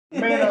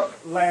Man Up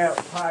Lab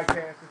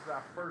podcast. This is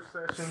our first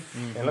session,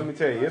 and let me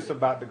tell you, it's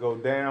about to go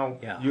down.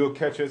 Yeah. You'll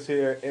catch us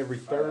here every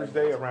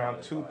Thursday around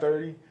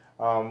 2:30.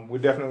 We're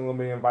definitely going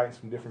to be inviting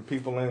some different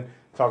people in,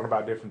 talking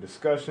about different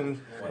discussions.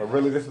 But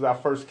really, this is our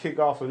first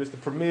kickoff, so this is the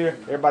premiere.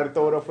 Everybody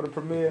throw it up for the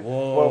premiere.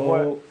 Whoa.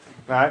 What?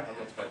 All right.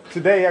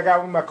 Today, I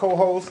got with my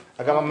co-host.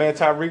 I got my man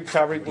Tyreek.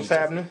 Tyreek, what's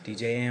happening?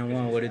 DJ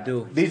N1, what it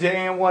do? DJ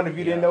N1. If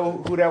you didn't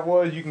know who that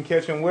was, you can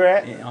catch him where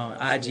at? On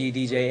IG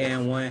DJ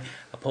N1.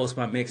 I post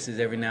my mixes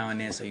every now and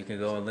then, so you can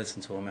go and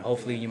listen to them. And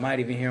hopefully, you might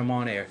even hear them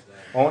on air.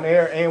 On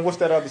air. And what's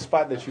that other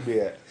spot that you be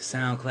at?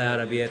 SoundCloud,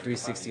 I'll be at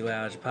 360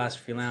 Lounge,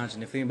 Apostrophe Lounge.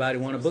 And if anybody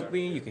want to book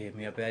me, you can hit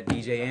me up at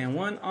DJ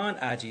N1 on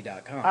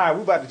IG.com. All right,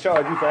 we about to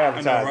charge you for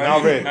advertising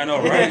already. I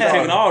know, right?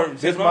 Taking all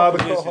This my other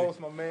co-host,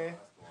 my man.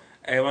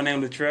 Hey, my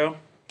name is Latrell.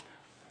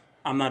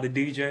 I'm not a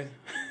DJ.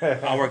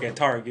 I work at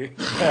Target.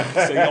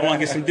 So y'all want to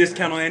get some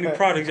discount on any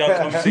products, y'all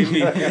come see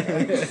me.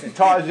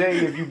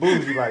 Tarjay, if you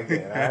bougie like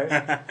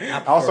that, all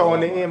right? Also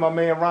on the end, my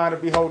man Ron will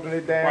be holding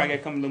it down. I got to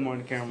come a little more on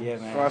the camera. Yeah,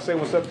 man. So I say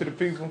what's up to the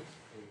people.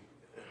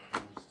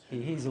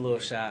 He's a little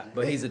shy,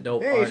 but he's a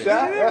dope He ain't artist.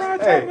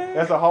 shy.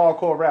 That's a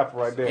hardcore rapper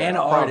right there. And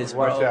I an promise. artist,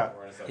 Watch bro. out.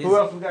 Who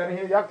else we got in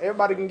here? Y'all,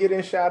 everybody can get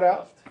in shout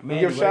out. Man,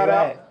 Give a shout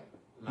out.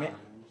 Man,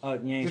 oh,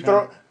 you ain't Just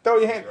trying throw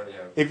your hand.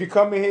 If you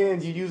come in here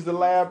and you use the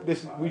lab,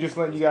 we just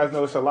letting you guys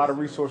know it's a lot of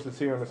resources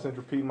here on the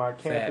Central Piedmont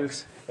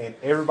campus. And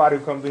everybody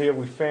who comes in here,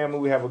 we family,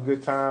 we have a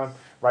good time.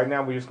 Right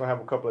now, we're just gonna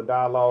have a couple of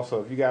dialogues.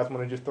 So if you guys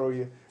want to just throw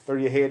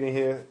your head in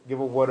here,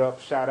 give a what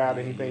up, shout out,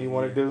 anything you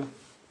want to do.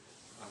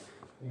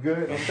 You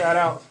good? No shout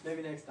outs?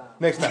 Maybe next time.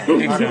 Next time.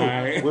 Next All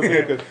time. right, cool. We'll be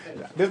here 'cause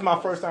this is my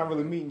first time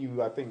really meeting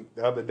you, I think,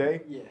 the other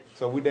day. Yeah.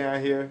 So we down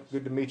here.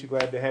 Good to meet you.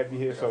 Glad to have you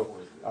here. So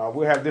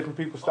we'll have different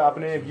people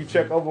stopping in. If you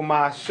check over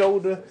my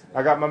shoulder,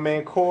 I got my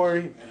man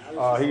Corey.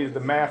 He is the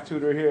math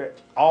tutor here.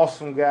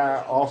 Awesome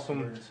guy.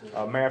 Awesome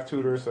math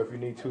tutor. So if you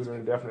need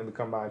tutoring, definitely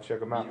come by and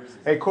check him out.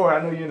 Hey, Corey,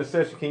 I know you're in the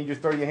session. Can you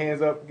just throw your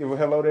hands up? Give a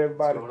hello to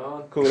everybody. What's going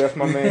on? Cool. That's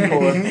my man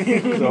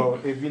Corey. So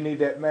if you need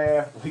that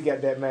math, we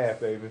got that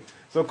math, baby.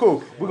 So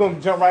cool. We're going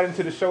to jump right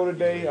into the show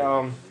today.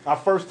 Our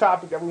first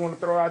topic that we want to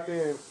throw out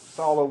there, it's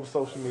all over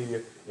social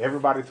media.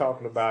 Everybody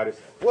talking about it.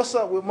 What's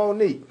up with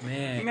Monique?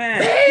 Man.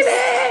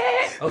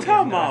 Man,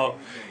 talking about,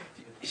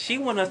 she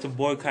want us to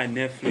boycott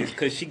Netflix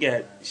because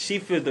she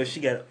feels that she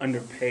got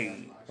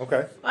underpaid.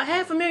 Okay.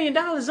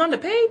 $500,000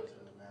 underpaid?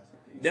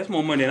 That's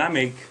more money than I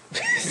make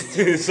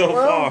so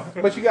far.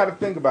 But you got to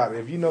think about it.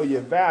 If you know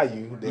your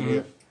value,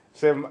 then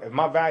if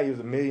my value is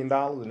 $1 million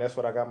and that's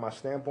what I got my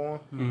stamp on,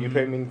 you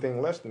pay me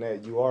anything less than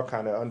that, you are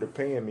kind of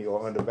underpaying me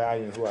or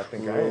undervaluing who I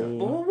think I am.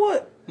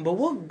 But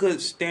what good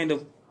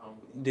stand-up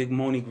did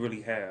Monique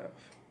really have?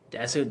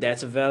 That's a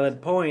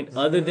valid point.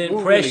 Other than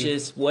Who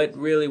Precious, what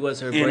really was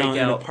her In the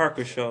breakout?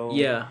 Parker show.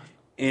 Yeah.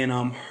 And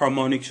her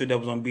Monique show that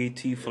was on BET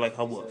for like,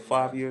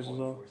 5 years or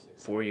so?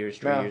 4 years,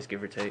 3 Now- years,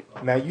 give or take.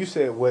 Now, you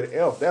said what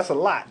else? That's a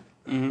lot.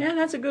 Yeah,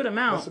 that's a good That's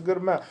amount. a good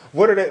amount.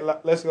 What are they?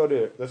 Let's go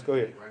there. Let's go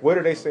here. What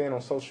are they saying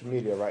on social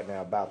media right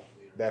now about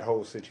that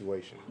whole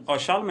situation? Oh,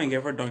 Charlamagne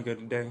gave her dunk of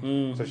the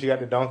day. So she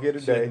got the donkey of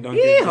the She had day. the dunk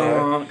of the day.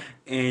 Yeah.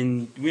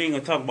 And we ain't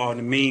gonna talk about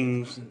the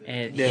memes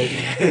And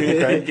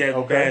that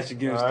get bashed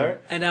against All her. right.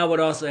 And I would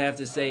also have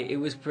to say it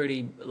was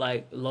pretty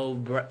like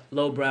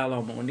lowbrow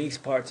on Monique's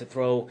part to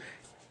throw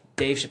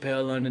Dave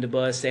Chappelle under the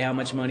bus, say how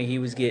much money he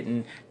was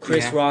getting.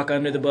 Chris Yeah. Rock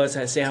under the bus,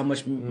 say how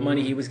much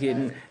money he was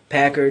getting.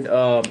 Packard,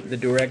 the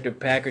director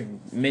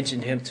Packard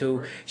mentioned him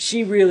too.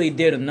 She really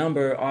did a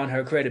number on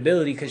her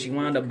credibility because she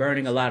wound up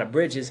burning a lot of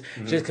bridges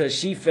just because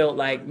she felt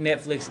like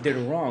Netflix did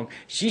her wrong.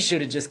 She should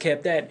have just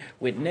kept that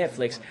with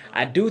Netflix.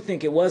 I do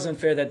think it was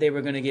unfair that they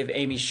were going to give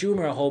Amy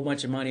Schumer a whole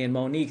bunch of money and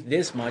Monique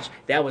this much.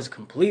 That was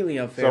completely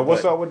unfair. So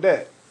what's but up with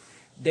that?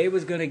 They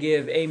was going to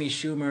give Amy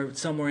Schumer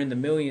somewhere in the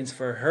millions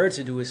for her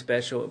to do a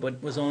special,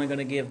 but was only going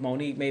to give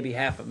Monique maybe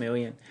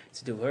 $500,000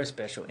 to do her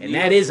special. And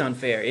that is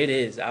unfair. It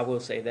is. I will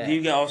say that.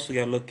 You also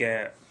gotta look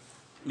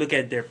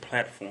at their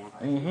platform.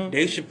 Mm-hmm.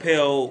 Dave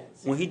Chappelle,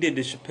 when he did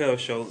the Chappelle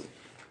show,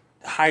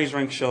 the highest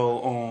ranked show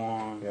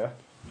on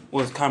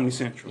was Comedy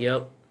Central.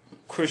 Yep.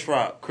 Chris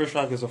Rock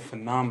is a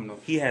phenomenal.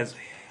 He has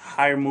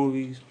higher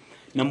movies,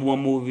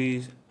 #1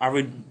 movies. I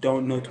really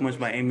don't know too much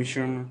about Amy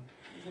Schumer,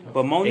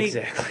 but Monique.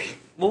 Exactly.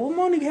 Well, what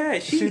Monique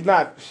had, She's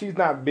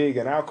not big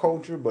in our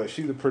culture, but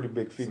she's a pretty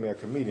big female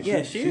comedian. Yeah,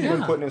 she's she been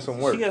is. putting in some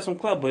work. She got some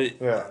club, but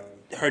Yeah.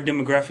 her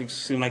demographics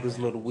seem like it's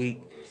a little weak.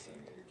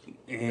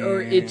 And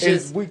Or it It's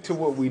just weak to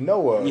what we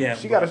know of. Yeah,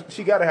 she but-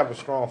 gotta have a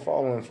strong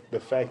following. The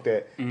fact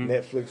that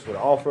Netflix would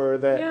offer her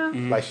that, Yeah.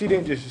 like she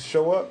didn't just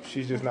show up.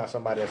 She's just not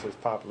somebody that's as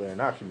popular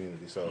in our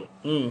community. So,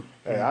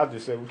 hey, I'll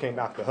just say we can't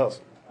knock the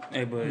hustle.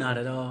 Hey, but not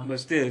at all. But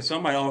still,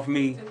 somebody offer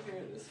me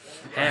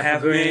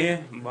Half a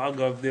grand. $500,000, but I'll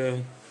go up there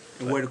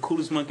and wear the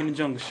coolest monkey in the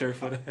jungle shirt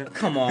for that.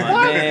 Come on,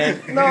 man.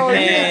 No, he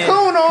Man, didn't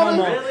coon on come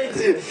him. on. He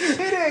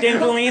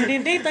didn't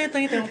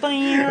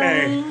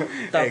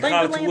Hey,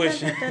 college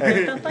tuition.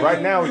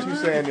 Right now, what you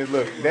saying is,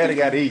 look, daddy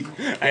got to eat.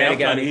 Hey, I'm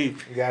trying to eat.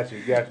 Got you.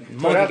 So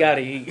Monkey that's-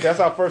 gotta eat. That's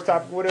our first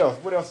topic. What else?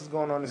 What else is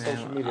going on in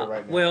social media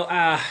right now?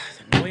 Well,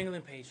 New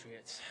England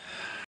Patriots.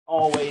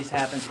 always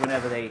happens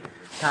whenever they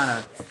kind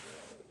of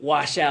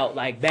wash out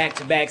like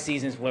back-to-back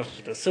seasons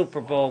with the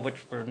Super Bowl, which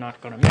we're not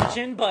going to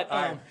mention. But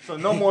so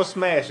no more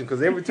smashing,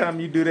 because every time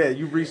you do that,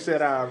 you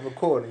reset our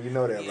recording. You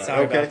know that, right?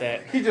 Sorry about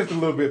that. He's just a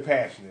little bit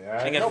passionate. All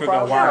right? I guess No figure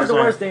out problem. why that was the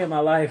worst day of my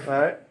life.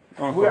 All right.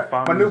 For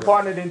 5 My new minutes.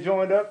 partner then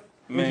joined up.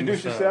 Man,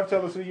 Introduce what's yourself.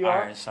 Tell us who you All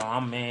are. right, so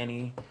I'm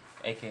Manny,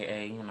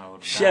 aka the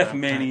Chef guy-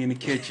 Manny in the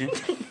kitchen.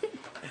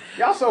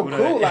 Y'all so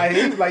cool. Like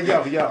he was like,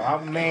 yo,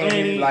 I'm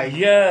Manny. Like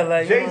yeah,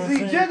 like you know what I'm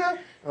Jay-Z saying? Jigga.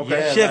 Okay.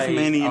 Yeah, Chef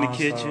Manny in the so-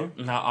 kitchen.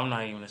 no, I'm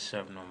not even a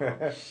chef no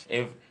more.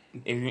 if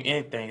you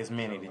anything, it's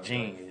Manny the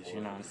genius.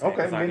 You know what I'm saying?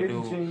 Okay, 'Cause Manny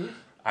the genius.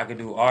 I could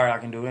do art. I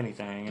can do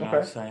anything. You know what I'm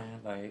Okay. saying?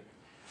 Like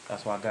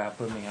that's why God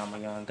put me. I'm a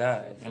young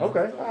guy. You know?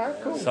 Okay, all right,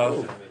 cool. So-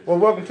 cool. Well,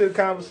 welcome to the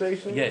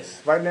conversation.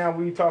 Yes. Right now,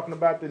 we talking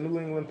about the New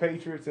England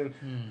Patriots and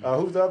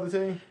who's the other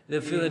team?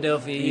 The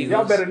Philadelphia Eagles.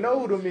 Y'all better know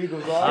who them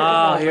Eagles are. Oh, Come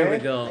on, here man. we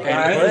go. Hey,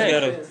 the Eagles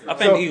gotta- I think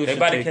So- the Eagles They should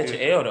about to take catch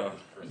it. an L though.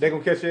 They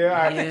gonna catch you. All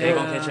right. Yeah. They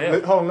gonna catch an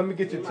L. Hold on, let me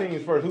get your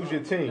teams first. Who's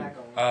your team?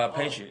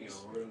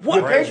 Patriots. You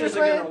a Patriots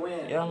fan?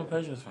 Yeah, I'm a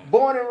Patriots fan.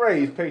 Born and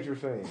raised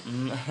Patriots fan.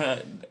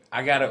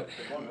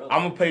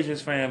 I'm a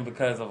Patriots fan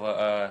because of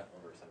a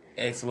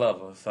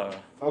ex-lover. So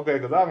Okay,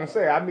 because I was gonna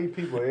say I meet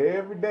people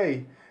every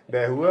day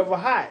that whoever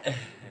hot,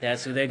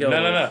 That's who they go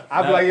no. with.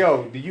 I be like,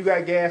 yo, do you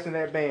got gas in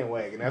that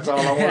bandwagon? That's all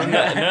I want to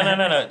know.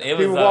 No. It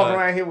was People walking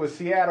around here with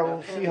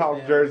Seattle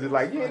Seahawks jerseys,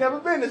 like you ain't never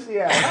been to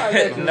Seattle. How is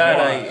that your no,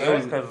 squad? it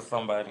was because of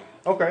somebody.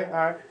 Okay, all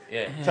right.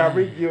 Yeah.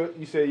 Tyreek,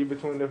 you said you're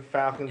between the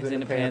Falcons It's and in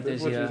the the Panthers,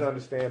 Panthers, which yeah. is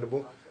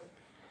understandable.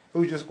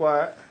 Who's your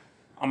squad?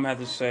 I'm gonna have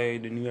to say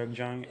the New York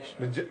Giants.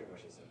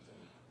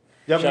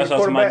 Y'all want Shouts to out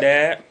get a to my quarterback?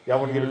 dad. Y'all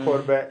want to get a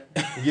quarterback?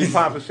 Give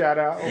Pop a shout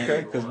out.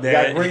 Okay. 'Cause Got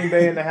Dad- Green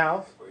Bay in the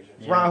house.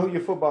 Ron, who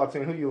your football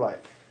team? Who you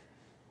like?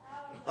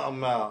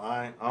 I'm out.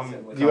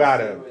 I'm You out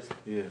of it.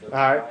 Yeah. All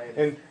right.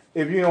 And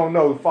if you don't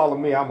know, follow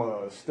me. I'm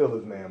a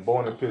Steelers man,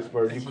 born in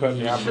Pittsburgh. You cut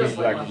me, I bleed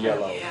black and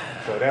yellow.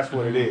 So that's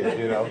what it is,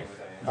 you know.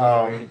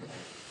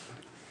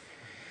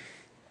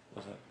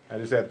 I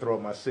just had to throw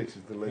up my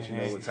sixes to let you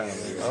know what time it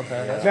is.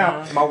 Okay.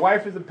 Now, my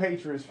wife is a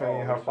Patriots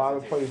fan. Her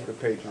father plays for the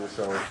Patriots,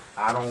 so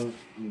I don't,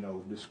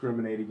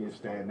 discriminate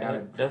against that.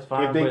 Now, That's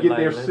fine, if they but, get like,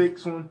 their let's-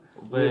 sixth one,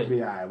 we'll but-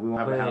 be all right. We won't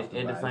have But a house at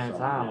to the buy, same so,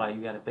 time, yeah. like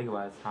you got to think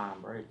about it's Tom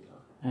Brady.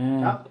 Though.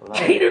 Let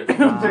Like, me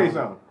tell you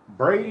something.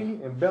 Brady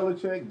and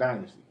Belichick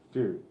dynasty,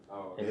 period.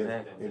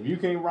 Exactly. If you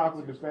can't rock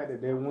with the fact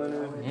that they're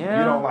winners, Yeah.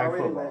 you don't like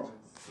football.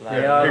 Like,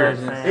 They are Period.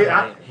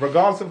 legends.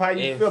 Regardless of how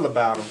you If- feel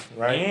about them,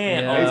 right?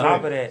 And Yeah. on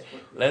top of that,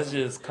 let's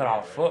just cut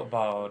off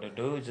football. The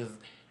dude just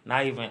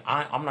not even.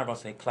 I'm not gonna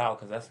say clout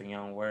because that's a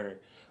young word,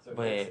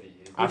 but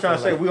I'm trying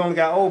to say we only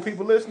got old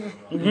people listening.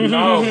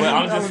 no. But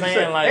I'm just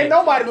saying like ain't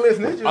nobody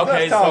listening. It's just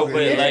Okay, us so, talking.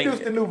 but, like- Introduce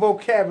the new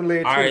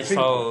vocabulary to all the right.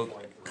 people. So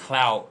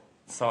clout.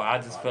 So I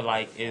just feel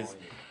like is.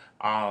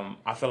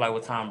 I feel like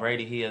with Tom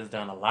Brady, he has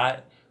done a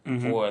lot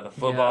for the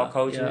football Yeah,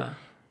 coaching. yeah.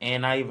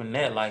 And not even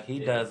that, like he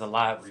does a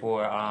lot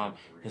for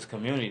his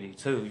community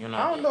too. You know,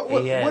 I don't know He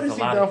what has has a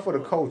he lot done of- for the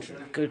culture.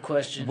 Good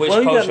question. Which Well,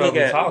 you culture gotta are look we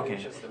at-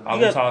 talking? Are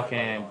we got-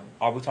 talking?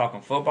 Are we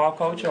talking football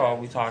culture? Or are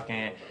we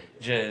talking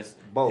just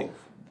Both.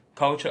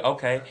 culture?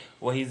 Okay.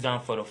 What he's done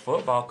for the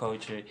football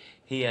culture,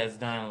 he has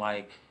done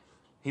like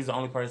he's the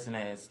only person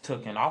that has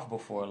taken off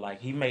before.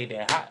 Like he made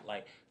that hot,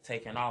 like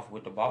taking off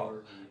with the ball,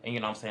 and you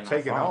know what I'm saying? not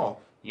Taking fumbling. off?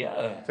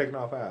 Yeah, Taking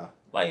off how?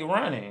 like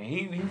running.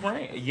 He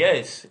ran.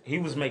 Yes, he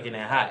was making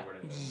it hot.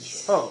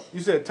 Oh, you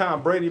said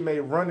Tom Brady made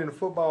running the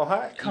football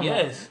hot? Come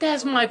Yes. on.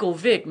 That's Michael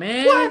Vick,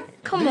 man.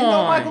 What? Come Do you know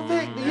on. Michael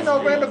Vick? Do you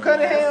know Randall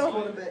Cunningham?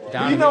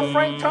 Do you know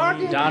Frank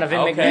Tarkin? Donovan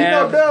Okay, You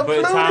know McNabb. Doug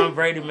but Flutie? Tom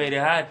Brady made it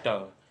hot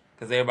though,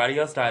 because everybody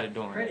else started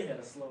doing it.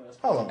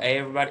 Hold on. Hey,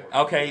 everybody.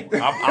 Okay,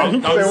 I'm Say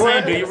just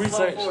what? saying, do your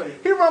research.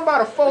 He run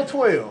about a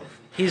 412.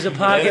 He's a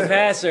pocket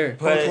passer.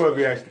 412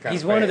 be actually kind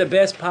He's one of the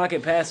best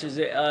pocket passers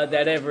that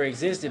ever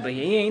existed, but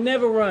he ain't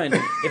never run.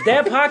 If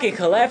that pocket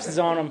collapses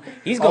on him,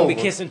 he's gonna be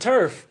Over. kissing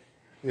turf.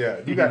 Yeah,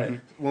 you got to.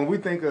 When we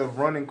think of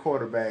running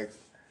quarterbacks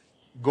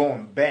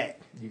going back,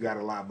 you got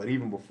a lot. But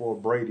even before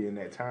Brady in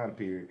that time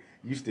period,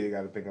 you still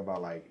got to think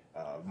about like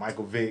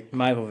Michael Vick.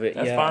 Michael Vick,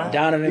 That's yeah. fine.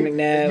 Donovan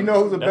McNabb. You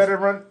know who's a better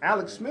runner?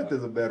 Alex Smith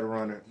is a better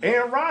runner.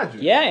 Aaron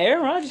Rodgers yeah,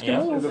 Aaron Rodgers can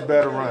Yeah. move. is a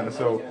better runner.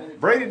 So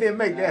Brady didn't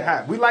make that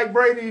hot. We like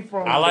Brady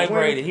from. I like the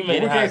winning, Brady. He but made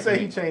we it hot can't for say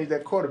me. he changed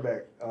that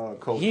quarterback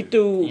coach. He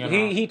threw. You know.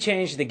 He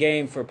changed the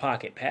game for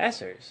pocket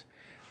passers,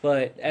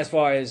 but as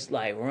far as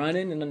like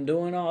running and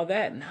doing all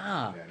that,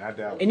 nah. Yeah, not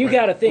that. And you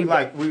gotta think-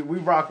 we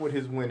rock with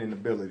his winning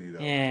ability though.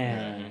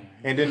 Yeah.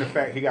 And then the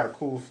fact he got a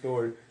cool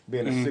story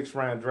being a 6th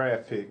round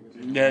draft pick.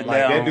 That, Like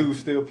that um, dude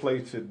still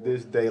plays to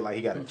this day. Like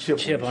he got a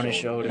chip on his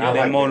shoulder. And I that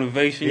like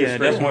motivation, He a yeah,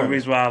 straight that's one runner.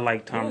 reason why I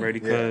like Tom Brady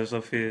because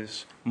of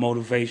his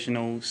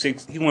motivational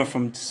six. He went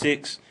from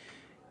 6.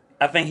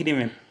 I think he didn't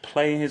even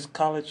play his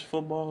college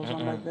football or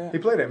something like that. He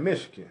played at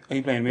Michigan.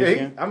 He played in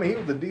Yeah,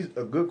 Michigan, he was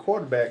a good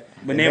quarterback.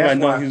 but and everybody that's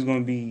knew why- he was going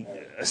to be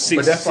a 6.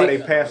 But that's why they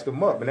passed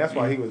him up, and that's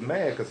why he was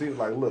mad because he was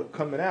like, "Look,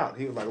 coming out,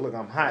 he was like, look,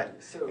 I'm hot,"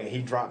 and he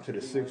dropped to the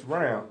 6th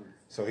round.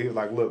 So he was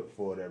like, "Look,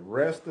 for the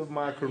rest of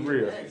my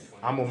career,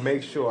 I'm gonna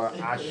make sure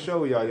I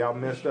show y'all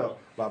messed up."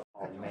 By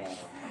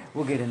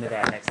We'll get into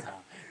that next time.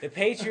 The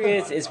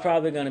Patriots is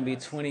probably going to be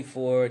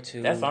 24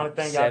 to. That's the only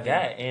thing 7. y'all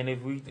got. And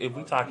if we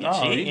talking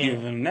Oh, you cheating,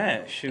 give him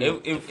that.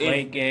 Shoot.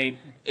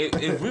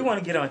 if we want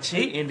to get on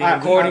cheating, then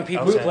According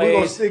people's We're gonna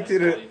plays. stick to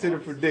the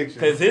prediction.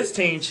 because his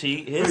team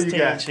cheat, Who his you team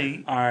got?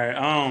 cheat. All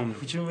right.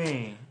 What you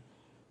mean?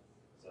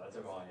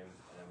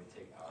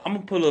 I'm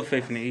gonna put a little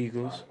faith in the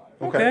Eagles.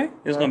 Okay.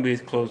 It's gonna be a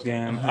close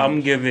game. I'm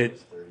gonna give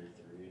it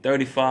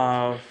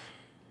 35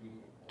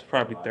 to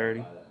probably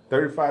 30.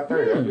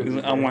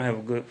 35-30. I want to have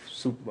a good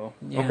Super Bowl.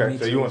 Yeah, Okay, me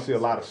so too. you want to see a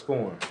lot of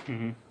scoring.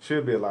 Mm-hmm.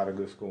 Should be a lot of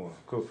good scoring.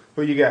 Cool.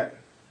 Who you got?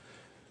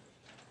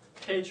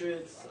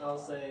 Patriots, I'll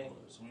say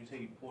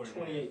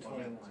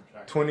 28-21.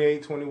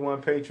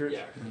 28-21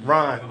 Patriots.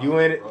 Ron, you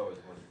in it?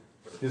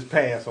 Just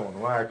pass on them.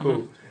 All right,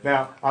 cool.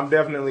 Now, I'm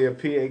definitely a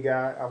PA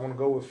guy. I want to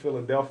go with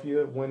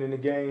Philadelphia winning the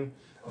game.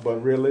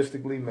 But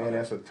realistically, man,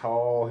 that's a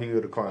tall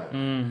hill to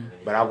climb.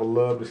 But I would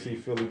love to see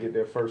Philly get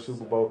their first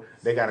Super Bowl.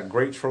 They got a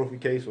great trophy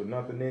case with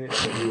nothing in it.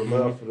 So we would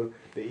love for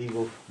the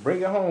Eagles.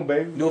 Bring it home,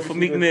 baby. Do it for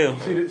Meek Mill.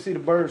 See the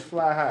birds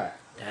fly high.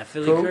 That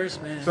Philly Cool. curse,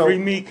 man. So Free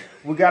Meek.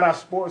 we got our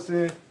sports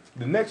in.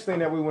 The next thing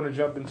that we want to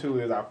jump into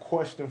is our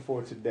question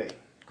for today.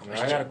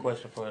 I got a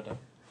question for it though.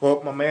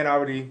 Well, my man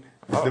already,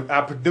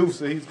 our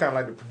producer, he's kind of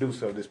like the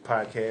producer of this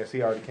podcast.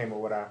 He already came up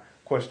with our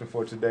question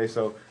for today.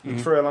 So,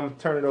 Trail, I'm going to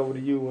turn it over to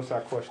you. What's our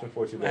question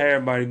for How today?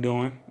 everybody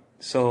doing?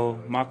 So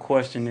my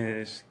question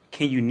is,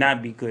 can you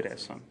not be good at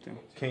something?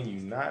 Can you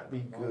not be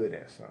good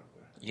at something?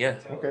 Yeah.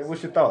 Okay,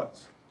 what's your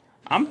thoughts?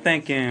 I'm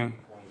thinking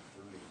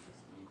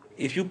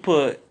if you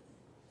put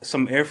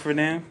some effort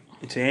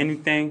into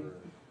anything,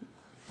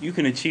 you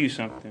can achieve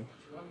something.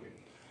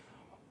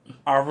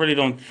 I really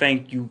don't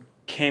think you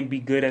can be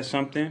good at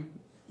something.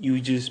 You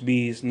just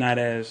be not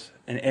as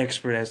an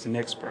expert as the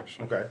next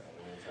person. Okay.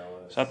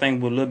 So I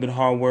think with a little bit of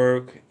hard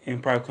work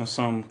and probably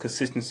some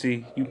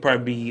consistency, you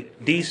probably be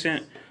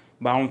decent.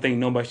 But I don't think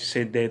nobody should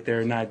say that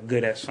they're not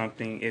good at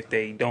something if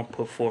they don't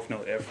put forth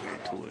no effort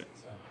into it.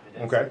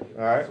 Okay,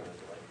 all right.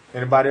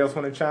 Anybody else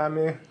want to chime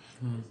in?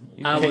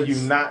 Can you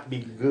not be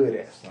good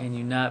at something? Can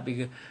you not be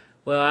good?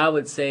 Well, I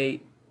would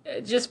say,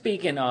 just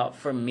speaking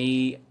for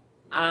me,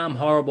 I'm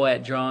horrible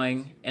at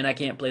drawing, and I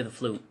can't play the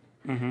flute.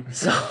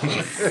 So,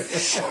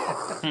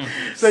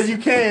 So you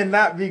can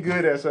not be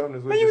good at something.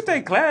 Is what But you you're can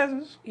take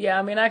classes. yeah,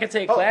 I mean, I could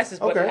take Oh, classes,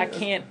 but okay. I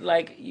can't,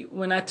 like,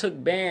 when I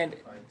took band,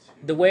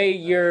 the way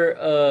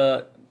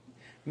your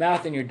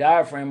mouth and your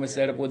diaphragm was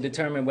set up would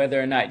determine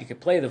whether or not you could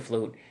play the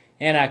flute.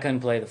 And I couldn't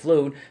play the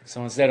flute,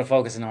 so instead of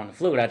focusing on the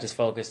flute, I just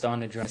focused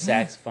on the drum,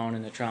 saxophone,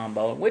 and the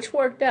trombone, which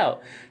worked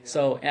out.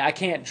 So and I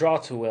can't draw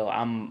too well.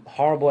 I'm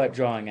horrible at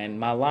drawing, and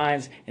my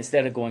lines,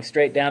 instead of going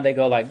straight down, they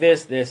go like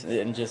this,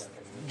 and just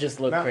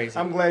look Now, crazy.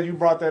 I'm glad you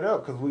brought that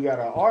up because we got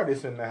an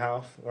artist in the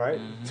house, right?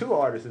 Two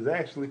artists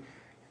actually.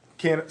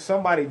 Can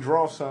somebody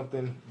draw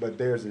something, but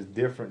theirs is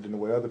different than the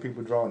way other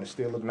people draw and it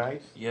still look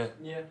nice? Yeah.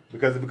 Yeah.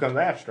 Because it becomes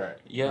abstract.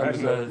 Yeah, right?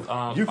 because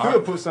So you could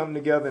art- put something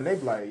together and they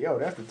be like, yo,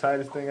 that's the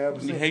tightest thing I ever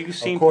seen. Have you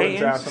seen According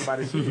to how paintings?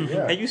 somebody sees it,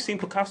 yeah. Have you seen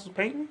Picasso's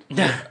painting?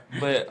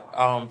 But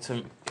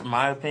to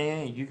my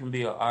opinion, you can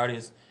be an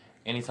artist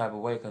any type of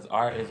way because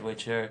art is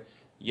what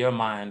your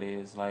mind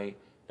is. Like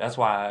that's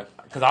why,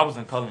 because I was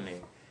in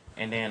culinary,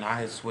 and then I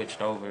had switched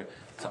over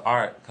to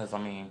art because I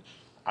mean,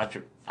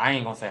 I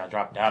ain't gonna say I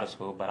dropped out of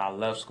school, but I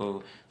left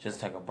school just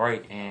to take a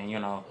break, and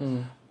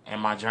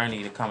and my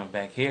journey to coming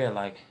back here,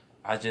 like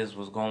I just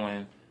was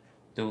going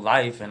through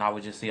life, and I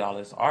would just see all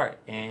this art,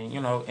 and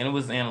and it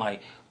was in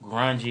like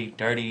grungy,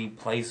 dirty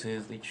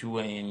places that you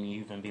wouldn't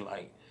even be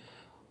like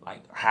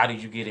how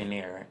did you get in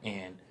there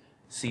and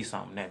see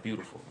something that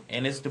beautiful?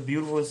 And it's the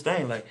beautifulest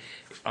thing. Like,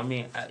 I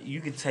mean,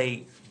 you could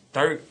take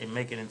dirt and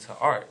make it into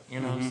art. You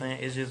know what I'm saying?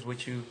 It's just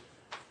what you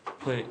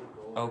put.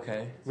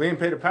 Okay. We didn't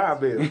pay the power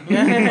bill. Oh,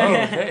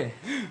 okay.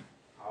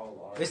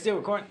 It's still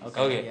recording? Okay,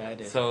 Oh yeah. yeah, I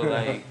did. So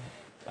like.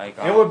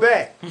 And we're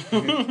back. All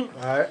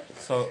right.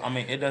 So I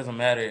mean, it doesn't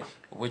matter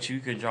what you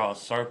could draw a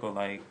circle.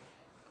 Like,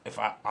 if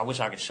I wish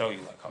I could show you.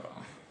 Like, hold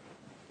on.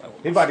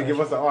 Like, He about to give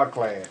us an art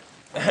class.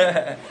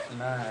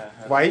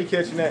 Why he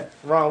catching that?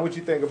 Ron, what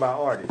you think about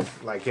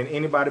artists? Like, can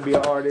anybody be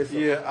an artist?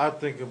 Yeah, I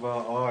think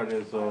about art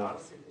as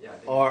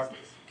art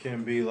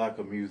can be like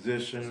a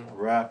musician,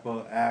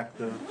 rapper,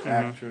 actor,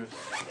 actress.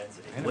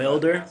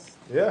 Welder,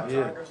 Yeah.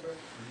 Yeah.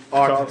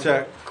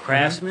 Architect,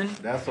 craftsman,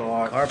 that's an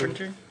art.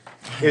 carpenter.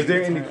 Is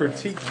there any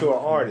critique to an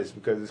artist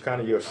because it's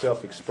kind of your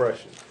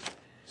self-expression?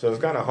 So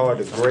it's kind of hard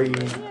to grade,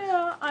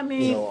 Yeah, I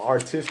mean,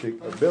 artistic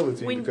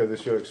ability When- because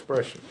it's your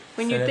expression.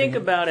 when you think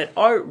about it,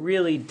 art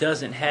really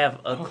doesn't have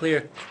a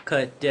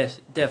clear-cut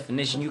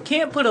definition. You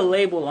can't put a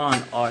label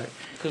on art.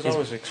 Because I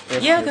was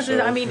expressing Yeah, because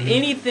yourself. I mean,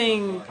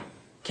 anything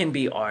can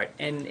be art,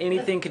 and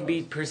anything can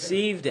be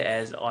perceived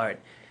as art.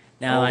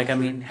 Now, like, I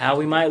mean, how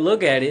we might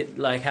look at it,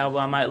 like how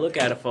I might look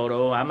at a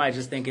photo, I might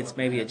just think it's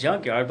maybe a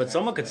junkyard, but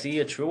someone could see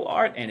a true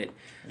art in it.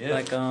 Yeah.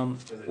 Like,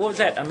 what was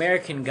that,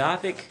 American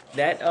Gothic?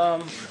 That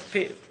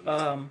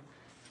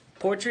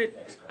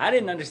portrait? I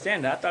didn't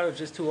understand it. I thought it was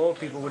just two old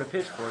people with a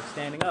pitchfork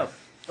standing up.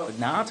 But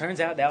now it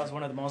turns out that was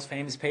one of the most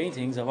famous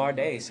paintings of our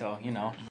day, so,